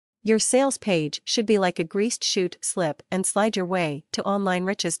Your sales page should be like a greased chute, slip and slide your way to online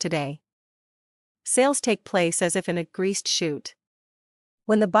riches today. Sales take place as if in a greased chute.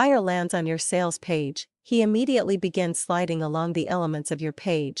 When the buyer lands on your sales page, he immediately begins sliding along the elements of your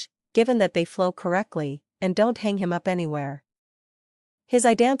page, given that they flow correctly and don't hang him up anywhere. His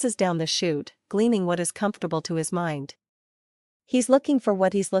eye dances down the chute, gleaning what is comfortable to his mind. He's looking for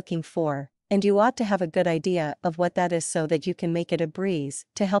what he's looking for, and you ought to have a good idea of what that is so that you can make it a breeze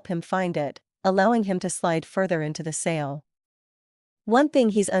to help him find it, allowing him to slide further into the sale. One thing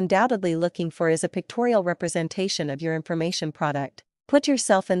he's undoubtedly looking for is a pictorial representation of your information product. Put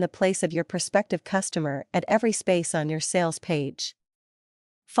yourself in the place of your prospective customer at every space on your sales page.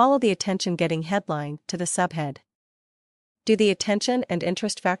 Follow the attention-getting headline to the subhead. Do the attention and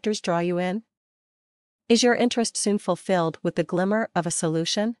interest factors draw you in? Is your interest soon fulfilled with the glimmer of a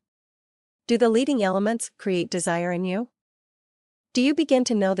solution? Do the leading elements create desire in you? Do you begin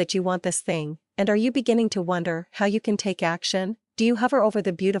to know that you want this thing, and are you beginning to wonder how you can take action? Do you hover over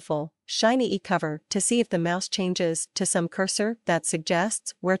the beautiful, shiny e-cover to see if the mouse changes to some cursor that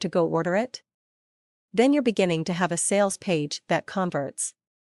suggests where to go order it? Then you're beginning to have a sales page that converts.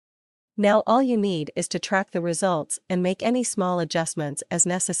 Now all you need is to track the results and make any small adjustments as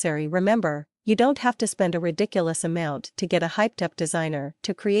necessary. Remember, you don't have to spend a ridiculous amount to get a hyped-up designer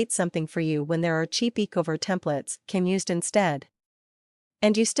to create something for you when there are cheap e-cover templates can used instead.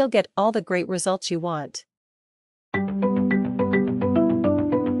 And you still get all the great results you want.